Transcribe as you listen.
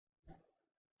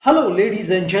Hello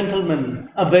ladies and gentlemen,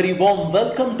 a very warm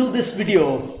welcome to this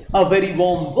video, a very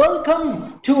warm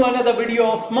welcome to another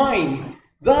video of mine.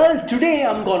 Well, today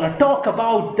I'm gonna talk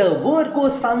about the Virgo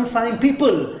sun sign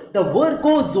people, the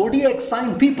Virgo Zodiac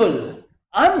sign people.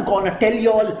 I'm gonna tell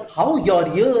you all how your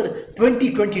year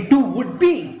 2022 would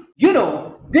be.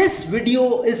 This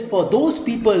video is for those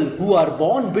people who are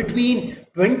born between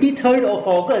 23rd of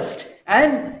August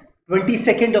and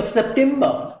 22nd of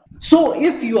September. So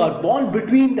if you are born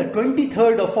between the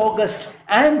 23rd of August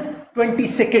and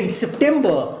 22nd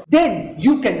September, then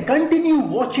you can continue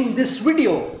watching this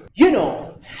video.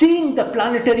 Seeing the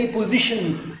planetary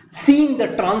positions, seeing the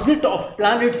transit of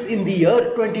planets in the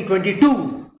year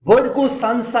 2022. Virgo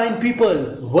sun sign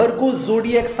people, Virgo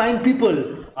zodiac sign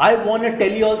people, I want to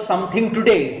tell you all something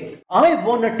today. I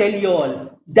want to tell you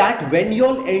all that when you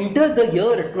all enter the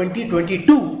year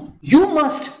 2022, you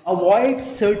must avoid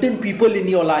certain people in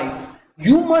your life.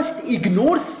 You must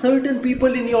ignore certain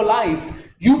people in your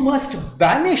life. You must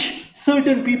banish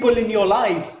certain people in your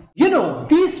life.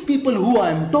 These people who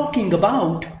I am talking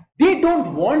about, they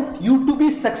don't want you to be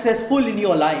successful in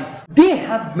your life. They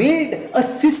have made a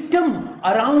system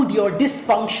around your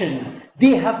dysfunction.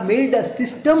 They have made a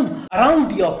system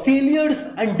around your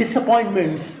failures and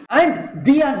disappointments, and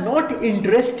they are not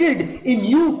interested in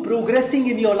you progressing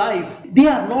in your life. They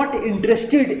are not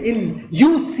interested in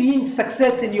you seeing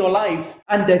success in your life.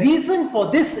 And the reason for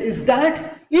this is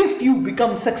that if you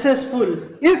become successful,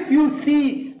 if you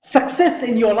see success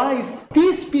in your life,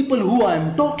 these people who I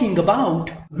am talking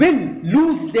about will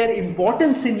lose their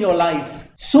importance in your life.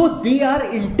 So they are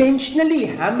intentionally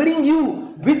hammering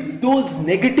you with those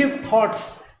negative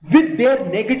thoughts, with their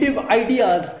negative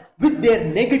ideas, with their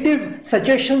negative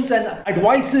suggestions and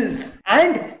advices,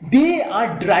 and they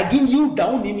are dragging you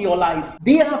down in your life.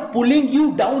 They are pulling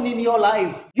you down in your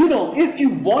life. If you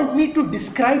want me to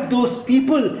describe those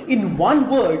people in one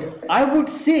word, I would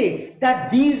say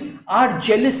that these are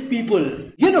jealous people.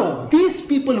 These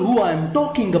people who I am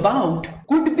talking about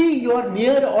could be your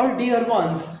near or dear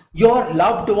ones, your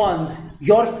loved ones,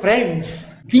 your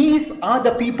friends. These are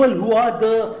the people who are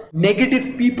the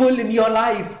negative people in your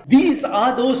life. These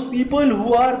are those people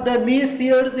who are the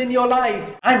naysayers in your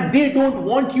life, and they don't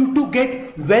want you to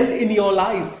get well in your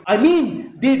life.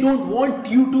 They don't want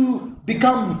you to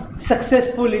become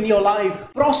successful in your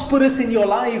life, prosperous in your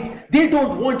life. They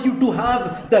don't want you to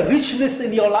have the richness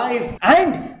in your life.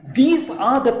 And these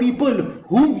are the people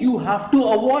whom you have to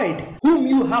avoid, whom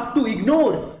you have to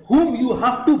ignore, whom you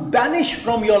have to banish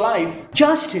from your life.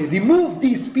 Just remove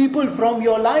these people from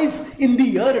your life in the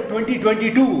year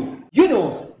 2022.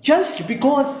 Just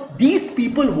because these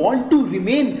people want to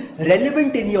remain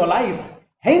relevant in your life,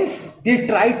 hence they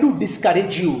try to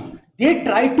discourage you. They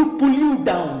try to pull you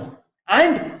down.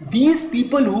 And these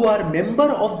people who are member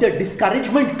of the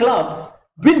discouragement club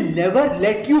will never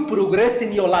let you progress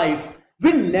in your life,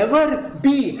 will never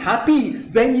be happy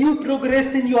when you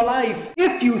progress in your life.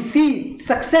 If you see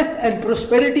success and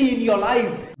prosperity in your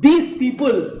life, these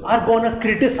people are gonna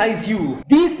criticize you.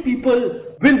 These people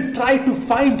will try to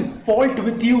find fault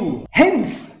with you.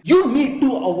 Hence, you need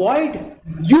to avoid,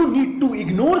 you need to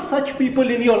ignore such people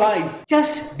in your life.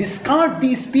 Just discard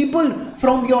these people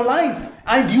from your life,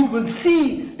 and you will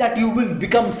see that you will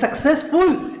become successful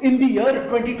in the year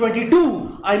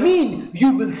 2022.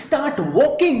 You will start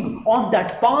walking on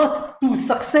that path to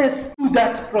success, to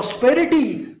that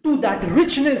prosperity, to that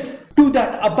richness, to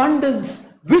that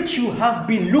abundance which you have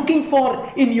been looking for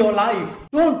in your life.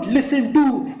 Don't listen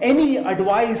to any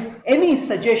advice, any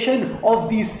suggestion of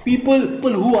these people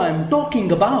who I am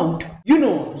talking about.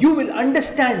 You will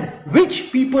understand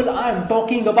which people I am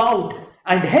talking about,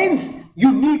 and hence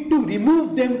you need to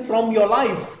remove them from your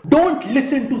life. Don't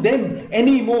listen to them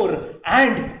anymore,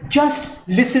 and just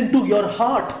listen to your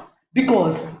heart,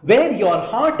 because where your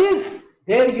heart is,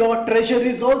 there your treasure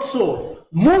is also.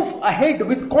 Move ahead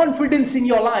with confidence in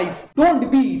your life. Don't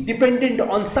be dependent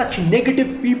on such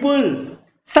negative people,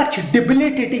 such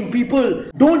debilitating people.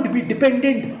 Don't be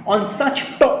dependent on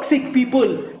such toxic people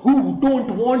who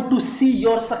don't want to see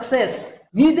your success.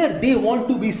 Neither they want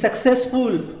to be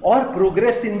successful or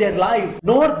progress in their life,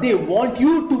 nor they want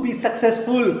you to be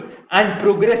successful and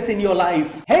progress in your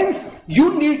life. Hence,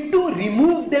 you need to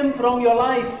remove them from your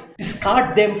life,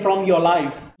 discard them from your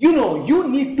life. You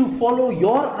need to follow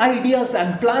your ideas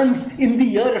and plans in the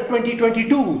year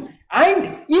 2022.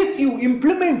 And if you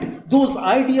implement those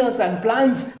ideas and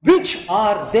plans which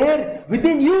are there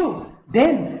within you,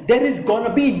 then there is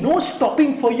gonna be no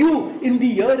stopping for you in the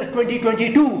year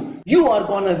 2022. You are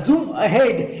gonna zoom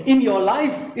ahead in your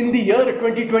life in the year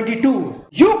 2022.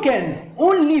 You can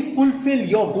only fulfill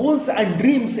your goals and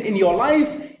dreams in your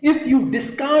life if you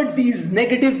discard these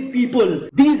negative people,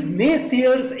 these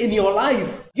naysayers in your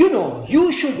life,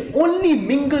 you should only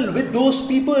mingle with those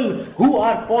people who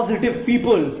are positive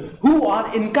people, who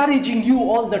are encouraging you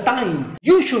all the time.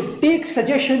 You should take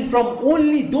suggestion from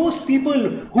only those people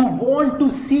who want to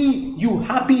see you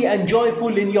happy and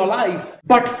joyful in your life.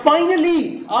 But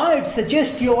finally, I'd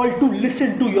suggest you all to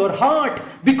listen to your heart,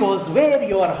 because where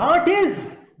your heart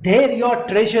is, there your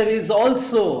treasure is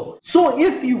also. So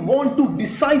if you want to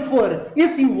decipher,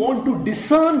 if you want to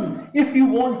discern, if you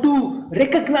want to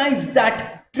recognize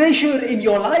that treasure in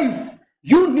your life,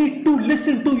 you need to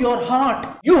listen to your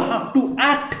heart. You have to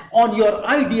act on your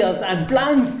ideas and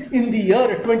plans in the year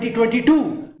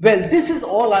 2022. Well, this is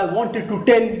all I wanted to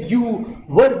tell you,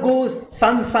 Virgo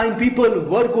sun sign people,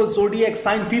 Virgo zodiac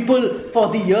sign people, for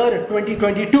the year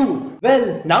 2022.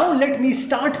 Well, now let me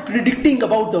start predicting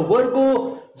about the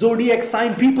Virgo zodiac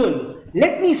sign people.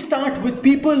 Let me start with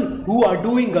people who are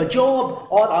doing a job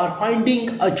or are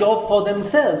finding a job for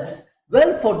themselves.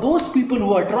 Well, for those people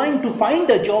who are trying to find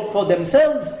a job for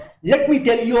themselves, let me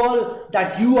tell you all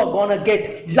that you are gonna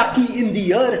get lucky in the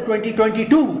year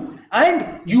 2022.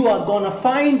 And you are gonna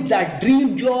find that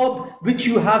dream job which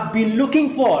you have been looking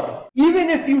for. Even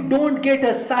if you don't get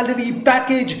a salary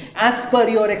package as per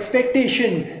your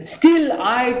expectation, still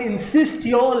I'd insist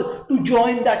you all to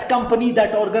join that company,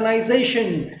 that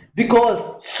organization,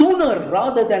 because sooner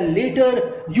rather than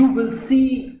later you will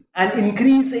see an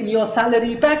increase in your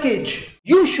salary package.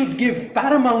 You should give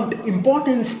paramount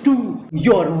importance to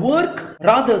your work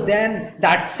rather than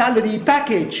that salary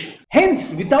package.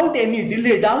 Hence, without any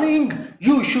delay, darling,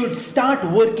 you should start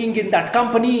working in that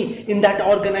company, in that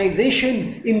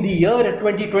organization in the year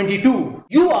 2022.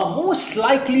 You are most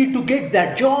likely to get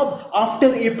that job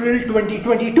after April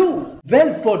 2022.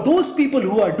 Well, for those people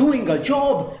who are doing a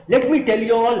job, let me tell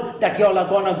you all that you all are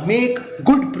gonna make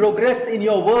good progress in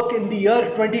your work in the year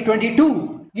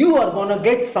 2022. You are gonna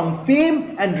get some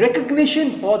fame and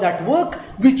recognition for that work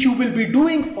which you will be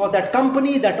doing for that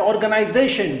company, that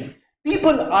organization.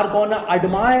 People are gonna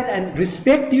admire and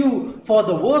respect you for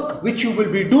the work which you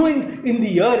will be doing in the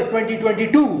year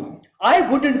 2022. I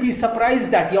wouldn't be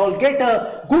surprised that y'all get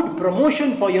a good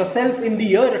promotion for yourself in the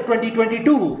year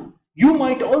 2022. You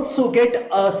might also get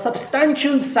a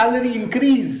substantial salary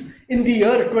increase in the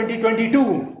year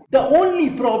 2022. The only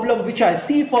problem which I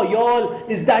see for y'all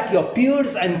is that your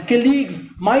peers and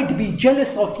colleagues might be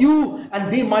jealous of you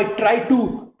and they might try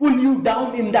to pull you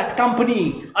down in that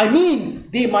company. I mean,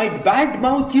 they might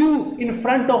badmouth you in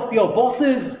front of your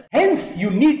bosses. Hence,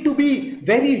 you need to be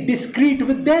very discreet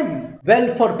with them.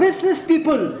 Well, for business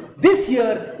people, this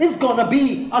year is gonna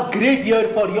be a great year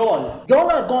for y'all.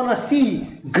 Y'all are gonna see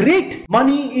great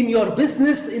money in your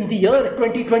business in the year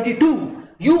 2022.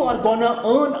 You are gonna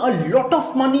earn a lot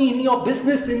of money in your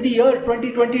business in the year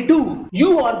 2022.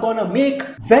 You are gonna make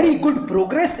very good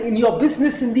progress in your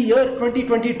business in the year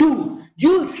 2022.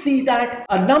 You'll see that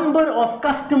a number of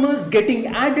customers getting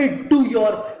added to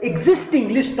your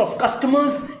existing list of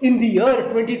customers in the year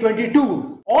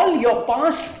 2022. All your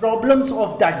past problems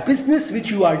of that business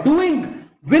which you are doing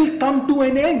will come to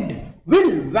an end,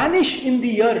 will vanish in the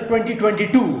year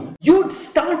 2022. You'd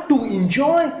start to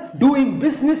enjoy doing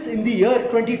business in the year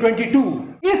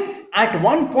 2022. If at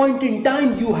one point in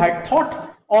time you had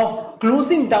thought of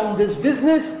closing down this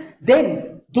business,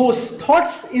 then those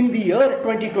thoughts in the year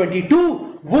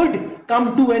 2022 would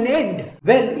come to an end.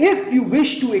 Well, if you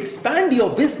wish to expand your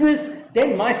business,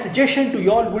 then my suggestion to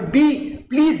y'all would be,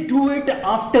 please do it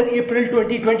after April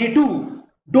 2022.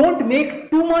 Don't make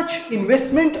too much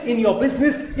investment in your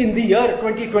business in the year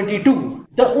 2022.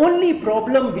 The only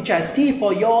problem which I see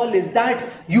for y'all is that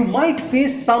you might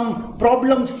face some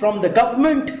problems from the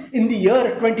government in the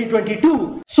year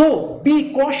 2022. So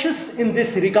be cautious in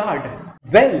this regard.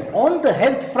 Well, on the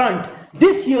health front,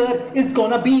 this year is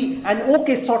gonna be an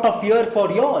okay sort of year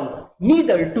for y'all.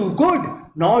 Neither too good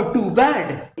nor too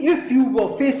bad. If you were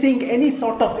facing any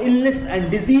sort of illness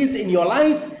and disease in your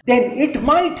life, then it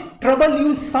might trouble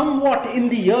you somewhat in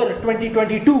the year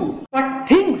 2022. But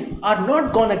things are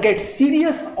not gonna get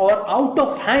serious or out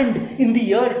of hand in the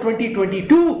year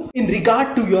 2022 in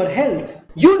regard to your health.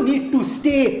 You need to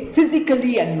stay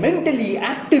physically and mentally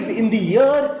active in the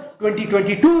year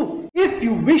 2022 if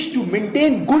you wish to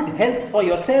maintain good health for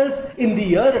yourself in the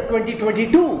year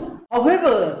 2022.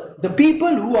 However, the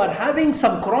people who are having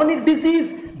some chronic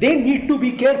disease, they need to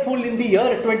be careful in the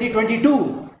year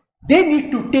 2022. They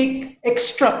need to take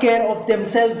extra care of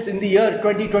themselves in the year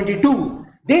 2022.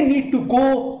 They need to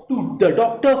go to the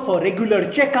doctor for regular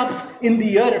checkups in the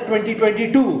year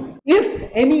 2022. If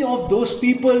any of those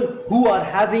people who are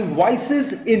having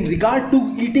vices in regard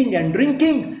to eating and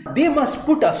drinking, they must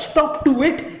put a stop to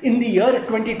it in the year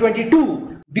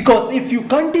 2022. Because if you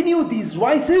continue these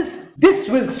vices, this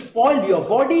will spoil your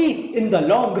body in the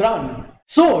long run.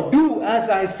 So do as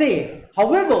I say.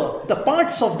 However, the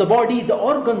parts of the body, the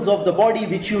organs of the body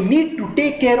which you need to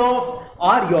take care of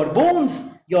are your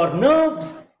bones, your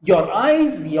nerves, your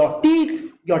eyes, your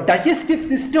teeth, your digestive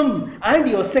system and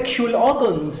your sexual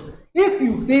organs. If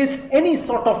you face any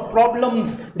sort of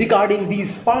problems regarding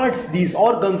these parts, these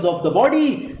organs of the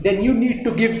body, then you need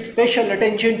to give special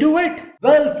attention to it.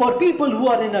 Well, for people who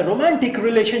are in a romantic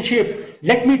relationship,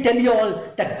 let me tell you all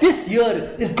that this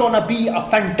year is gonna be a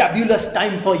fantabulous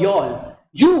time for y'all.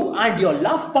 You and your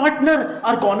love partner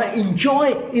are gonna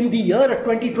enjoy in the year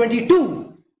 2022.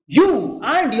 You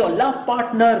and your love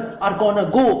partner are gonna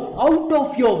go out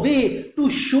of your way to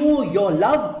show your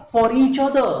love for each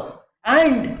other.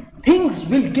 And things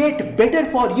will get better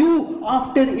for you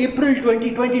after April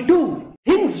 2022.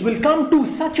 Things will come to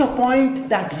such a point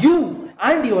that you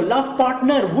and your love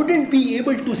partner wouldn't be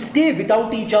able to stay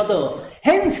without each other.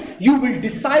 Hence, you will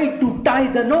decide to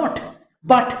tie the knot.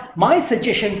 But my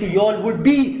suggestion to you all would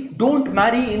be, don't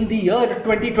marry in the year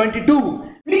 2022.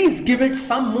 Please give it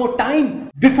some more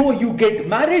time before you get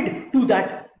married to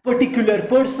that particular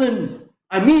person.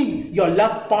 I mean, your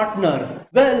love partner.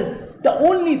 Well, the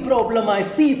only problem I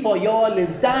see for y'all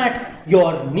is that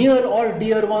your near or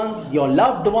dear ones, your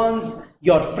loved ones,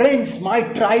 your friends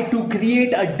might try to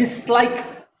create a dislike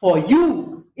for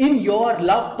you in your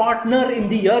love partner in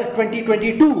the year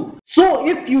 2022. So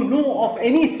if you know of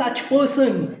any such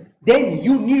person, then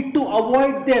you need to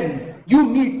avoid them. You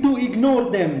need to ignore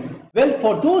them. Well,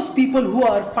 for those people who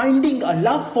are finding a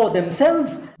love for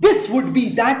themselves, this would be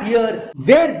that year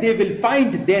where they will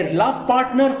find their love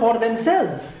partner for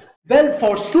themselves. Well,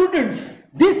 for students,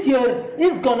 this year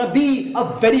is gonna be a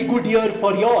very good year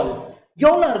for y'all.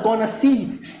 Y'all are gonna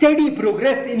see steady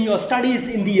progress in your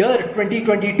studies in the year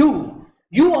 2022.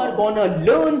 You are gonna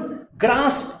learn,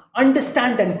 grasp,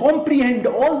 understand and comprehend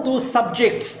all those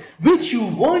subjects which you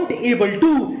weren't able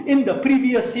to in the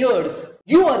previous years.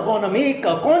 You are gonna make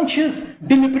a conscious,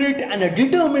 deliberate and a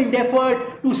determined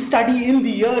effort to study in the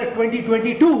year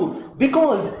 2022,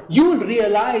 because you'll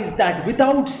realize that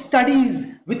without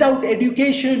studies, without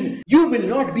education, you will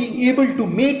not be able to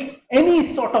make any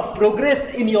sort of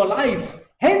progress in your life.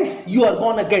 Hence, you are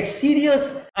gonna get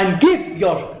serious and give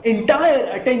your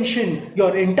entire attention,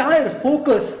 your entire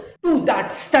focus to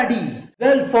that study.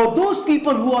 Well, for those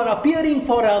people who are appearing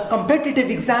for a competitive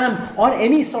exam or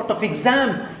any sort of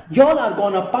exam, y'all are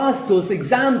gonna pass those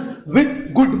exams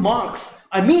with good marks.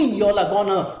 I mean, y'all are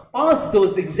gonna pass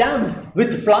those exams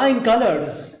with flying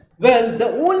colors. Well,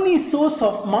 the only source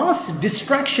of mass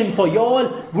distraction for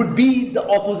y'all would be the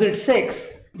opposite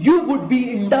sex. You would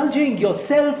be indulging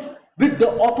yourself with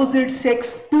the opposite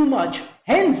sex too much.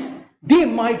 Hence, they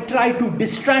might try to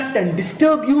distract and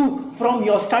disturb you from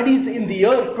your studies in the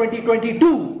year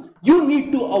 2022. You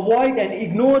need to avoid and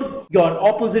ignore your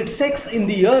opposite sex in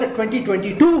the year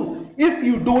 2022 if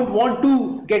you don't want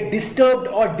to get disturbed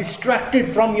or distracted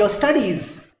from your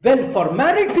studies. Well, for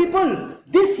married people,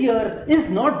 this year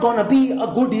is not gonna be a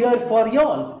good year for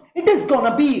y'all. It is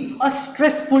gonna be a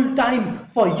stressful time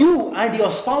for you and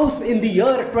your spouse in the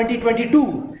year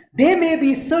 2022. There may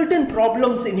be certain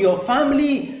problems in your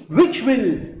family which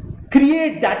will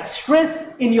create that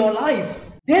stress in your life.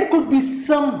 There could be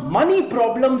some money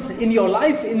problems in your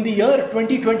life in the year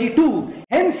 2022.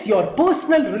 Hence, your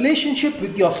personal relationship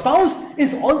with your spouse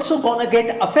is also gonna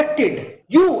get affected.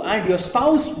 You and your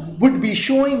spouse would be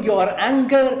showing your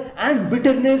anger and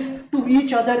bitterness to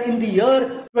each other in the year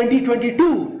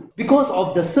 2022 because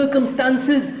of the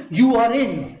circumstances you are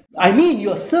in. I mean,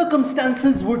 your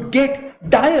circumstances would get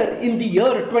dire in the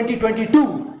year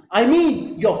 2022. I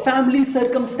mean, your family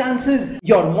circumstances,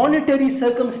 your monetary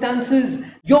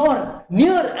circumstances, your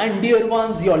near and dear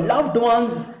ones, your loved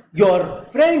ones, your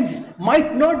friends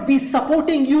might not be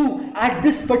supporting you at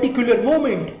this particular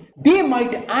moment. They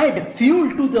might add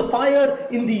fuel to the fire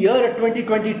in the year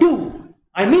 2022.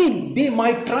 I mean, they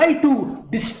might try to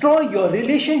destroy your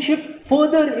relationship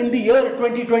further in the year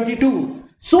 2022.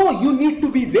 So you need to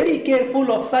be very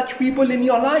careful of such people in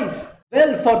your life.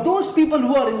 Well, for those people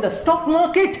who are in the stock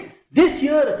market, this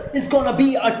year is gonna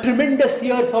be a tremendous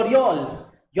year for y'all.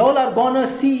 Y'all are gonna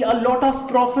see a lot of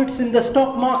profits in the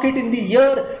stock market in the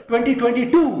year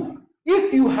 2022.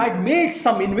 If you had made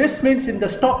some investments in the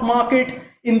stock market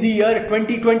in the year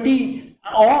 2020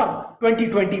 or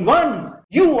 2021,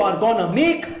 you are gonna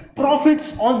make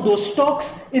profits on those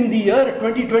stocks in the year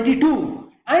 2022.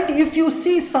 And if you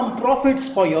see some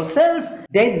profits for yourself,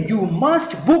 then you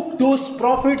must book those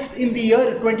profits in the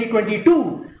year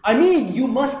 2022. I mean, you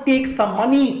must take some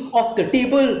money off the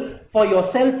table for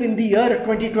yourself in the year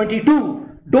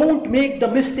 2022. Don't make the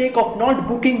mistake of not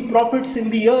booking profits in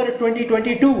the year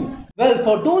 2022. Well,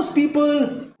 for those people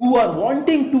who are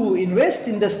wanting to invest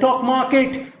in the stock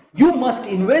market, you must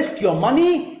invest your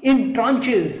money in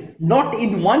tranches, not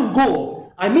in one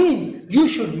go. I mean, you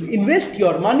should invest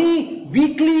your money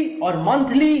weekly or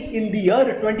monthly in the year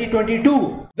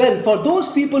 2022. Well, for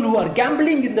those people who are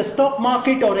gambling in the stock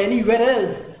market or anywhere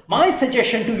else, my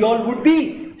suggestion to y'all would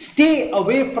be stay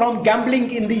away from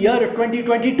gambling in the year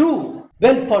 2022.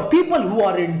 Well, for people who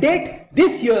are in debt,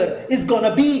 this year is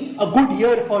gonna be a good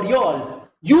year for y'all.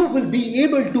 You will be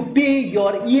able to pay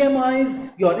your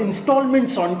EMIs, your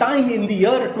installments on time in the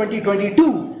year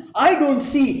 2022. I don't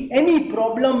see any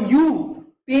problem you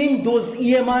paying those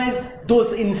EMIs,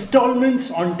 those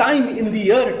installments on time in the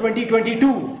year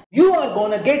 2022. You are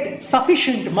gonna get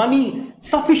sufficient money,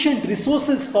 sufficient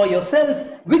resources for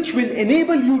yourself, which will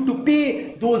enable you to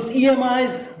pay those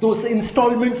EMIs, those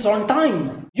installments on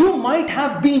time. You might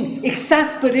have been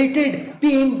exasperated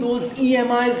paying those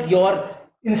EMIs, your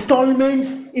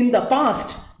installments in the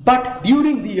past, but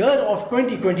during the year of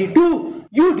 2022,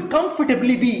 you'd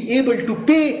comfortably be able to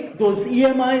pay those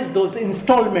EMIs, those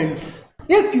installments.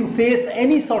 If you face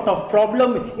any sort of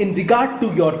problem in regard to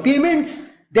your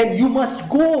payments, then you must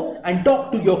go and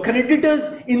talk to your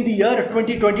creditors in the year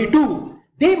 2022.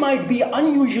 They might be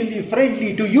unusually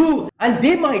friendly to you and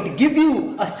they might give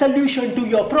you a solution to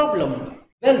your problem.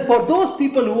 Well, for those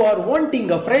people who are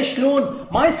wanting a fresh loan,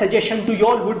 my suggestion to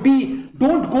y'all would be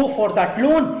don't go for that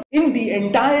loan in the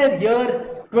entire year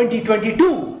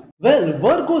 2022. Well,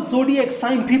 Virgo Zodiac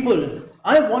sign people,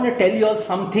 I want to tell y'all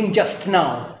something just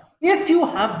now. If you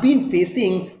have been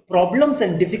facing problems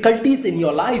and difficulties in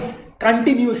your life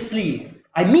continuously,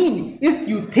 I mean, if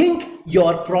you think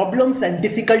your problems and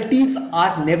difficulties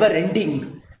are never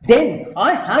ending, then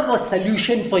I have a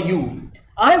solution for you.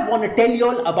 I want to tell you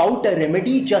all about a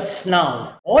remedy just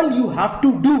now. All you have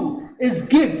to do is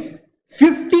give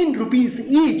 15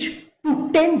 rupees each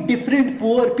to 10 different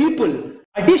poor people.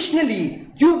 Additionally,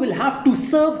 you will have to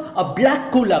serve a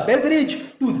black cola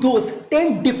beverage to those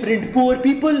 10 different poor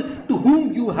people to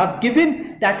whom you have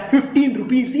given that 15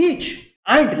 rupees each.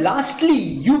 And lastly,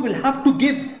 you will have to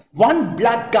give one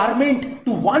black garment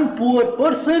to one poor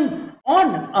person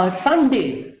on a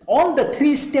Sunday. All the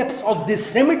 3 steps of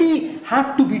this remedy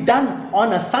have to be done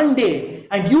on a Sunday,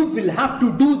 and you will have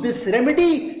to do this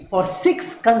remedy for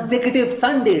 6 consecutive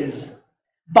Sundays.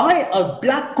 Buy a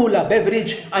black cola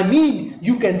beverage. I mean,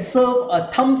 you can serve a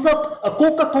thumbs up, a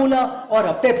Coca-Cola or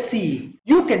a Pepsi.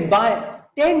 You can buy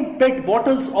 10 PET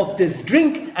bottles of this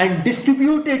drink and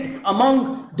distribute it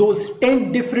among those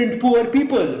 10 different poor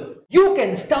people. You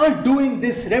can start doing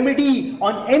this remedy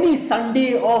on any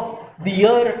Sunday of the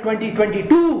year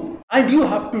 2022, and you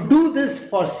have to do this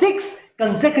for 6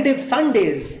 consecutive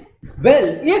Sundays.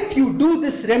 Well, if you do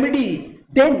this remedy,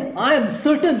 then I am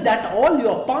certain that all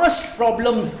your past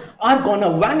problems are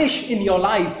gonna vanish in your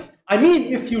life. I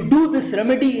mean, if you do this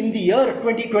remedy in the year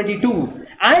 2022.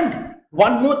 And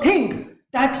one more thing,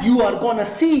 that you are gonna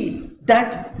see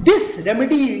that this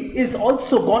remedy is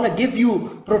also gonna give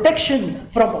you protection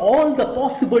from all the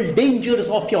possible dangers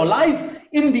of your life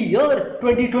in the year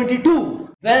 2022.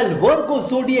 Well, Virgo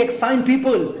Zodiac sign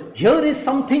people, here is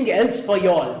something else for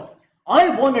y'all.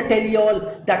 I want to tell y'all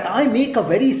that I make a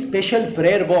very special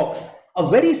prayer box, a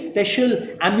very special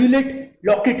amulet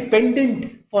locket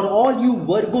pendant for all you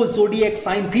Virgo Zodiac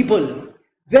sign people.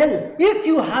 Well, if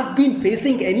you have been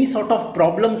facing any sort of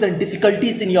problems and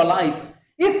difficulties in your life,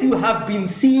 if you have been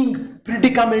seeing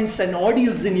predicaments and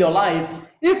ordeals in your life,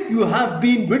 if you have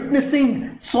been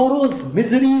witnessing sorrows,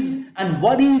 miseries and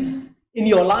worries in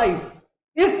your life,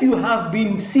 if you have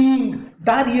been seeing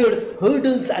barriers,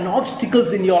 hurdles and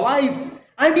obstacles in your life,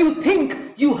 and you think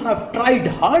you have tried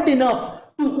hard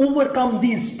enough to overcome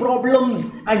these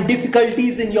problems and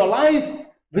difficulties in your life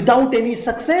without any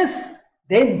success,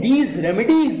 then these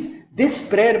remedies, this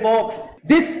prayer box,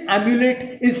 this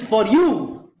amulet is for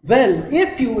you. Well,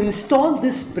 if you install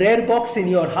this prayer box in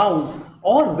your house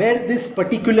or wear this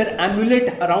particular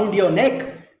amulet around your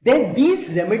neck, then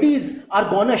these remedies are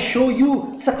gonna show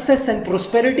you success and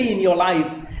prosperity in your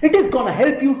life. It is gonna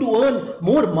help you to earn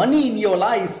more money in your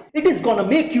life. It is gonna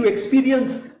make you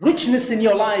experience richness in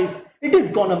your life. It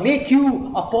is gonna make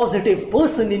you a positive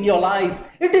person in your life.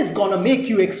 It is gonna make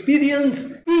you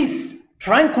experience peace,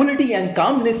 tranquility and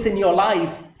calmness in your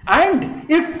life. And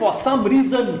if for some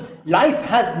reason life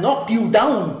has knocked you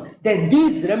down, then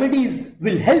these remedies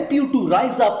will help you to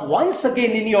rise up once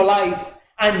again in your life,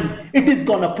 and it is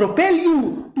gonna propel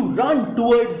you to run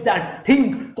towards that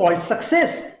thing called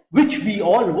success, which we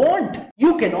all want.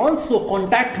 You can also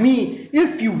contact me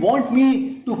if you want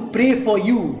me to pray for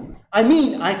you. I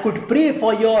mean, I could pray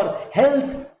for your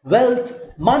health, wealth,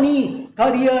 money,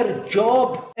 career,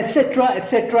 job, etc,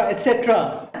 etc,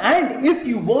 etc. And if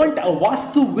you want a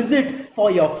Vastu visit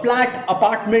for your flat,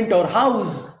 apartment or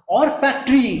house or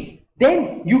factory,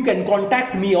 then you can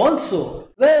contact me also.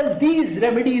 Well, these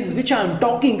remedies which I am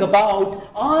talking about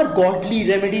are godly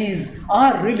remedies,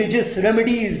 are religious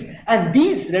remedies, and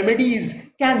these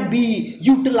remedies can be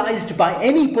utilized by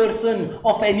any person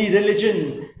of any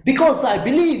religion, because I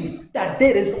believe that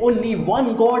there is only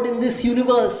one God in this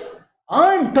universe.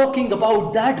 I'm talking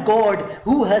about that God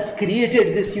who has created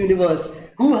this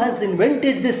universe, who has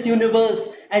invented this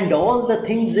universe and all the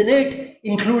things in it,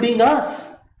 including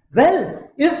us. Well,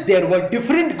 if there were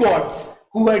different gods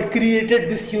who had created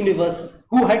this universe,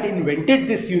 who had invented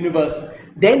this universe,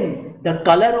 then the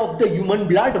color of the human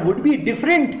blood would be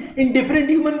different in different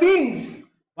human beings.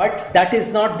 But that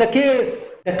is not the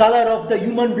case. The color of the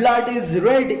human blood is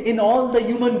red in all the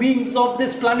human beings of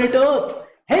this planet Earth.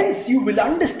 Hence, you will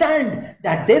understand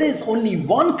that there is only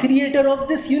one creator of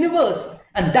this universe,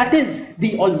 and that is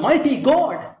the Almighty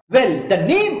God. Well, the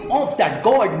name of that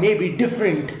God may be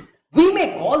different. We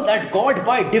may call that God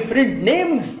by different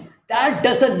names. That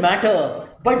doesn't matter.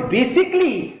 But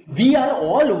basically, we are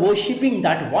all worshipping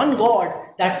that one God,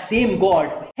 that same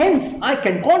God. Hence, I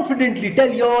can confidently tell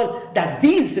you all that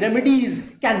these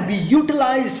remedies can be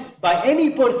utilized by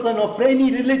any person of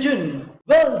any religion.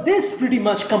 Well, this pretty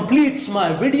much completes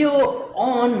my video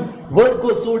on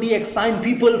Virgo Zodiac sign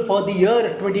people for the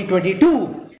year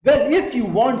 2022. Well, if you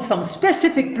want some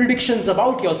specific predictions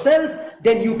about yourself,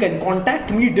 then you can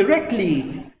contact me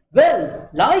directly. Well,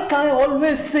 like I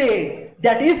always say,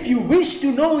 that if you wish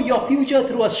to know your future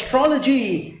through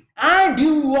astrology and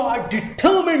you are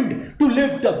determined to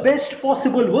live the best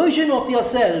possible version of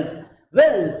yourself,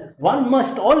 well, one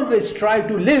must always try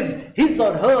to live his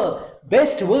or her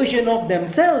best version of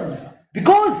themselves,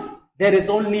 because there is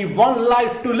only one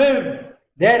life to live.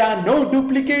 There are no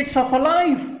duplicates of a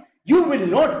life. You will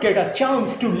not get a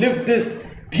chance to live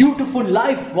this beautiful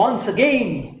life once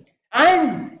again.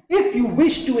 And if you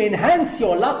wish to enhance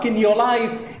your luck in your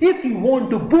life, if you want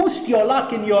to boost your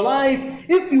luck in your life,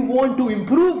 if you want to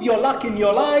improve your luck in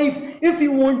your life, if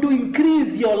you want to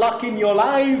increase your luck in your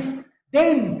life,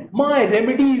 then my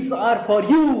remedies are for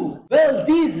you. Well,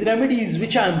 these remedies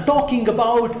which I am talking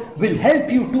about will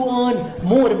help you to earn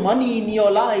more money in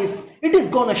your life. It is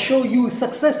gonna show you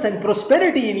success and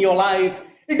prosperity in your life.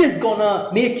 It is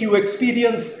gonna make you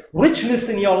experience richness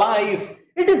in your life.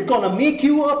 It is gonna make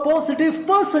you a positive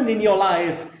person in your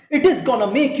life. It is gonna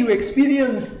make you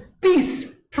experience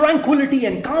peace, tranquility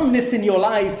and calmness in your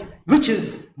life, which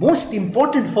is most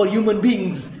important for human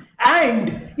beings.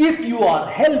 And if you are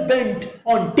hell-bent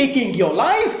on taking your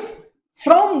life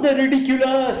from the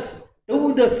ridiculous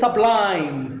to the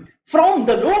sublime, from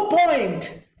the low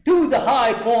point to the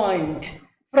high point,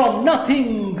 from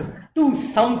nothing to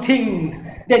something,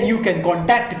 then you can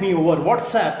contact me over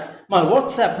WhatsApp. My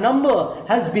WhatsApp number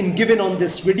has been given on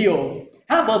this video.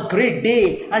 Have a great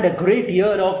day and a great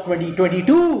year of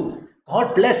 2022.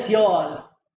 God bless you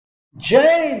all.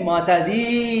 Jai Mata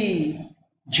Di.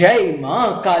 Jai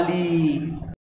Ma Kali.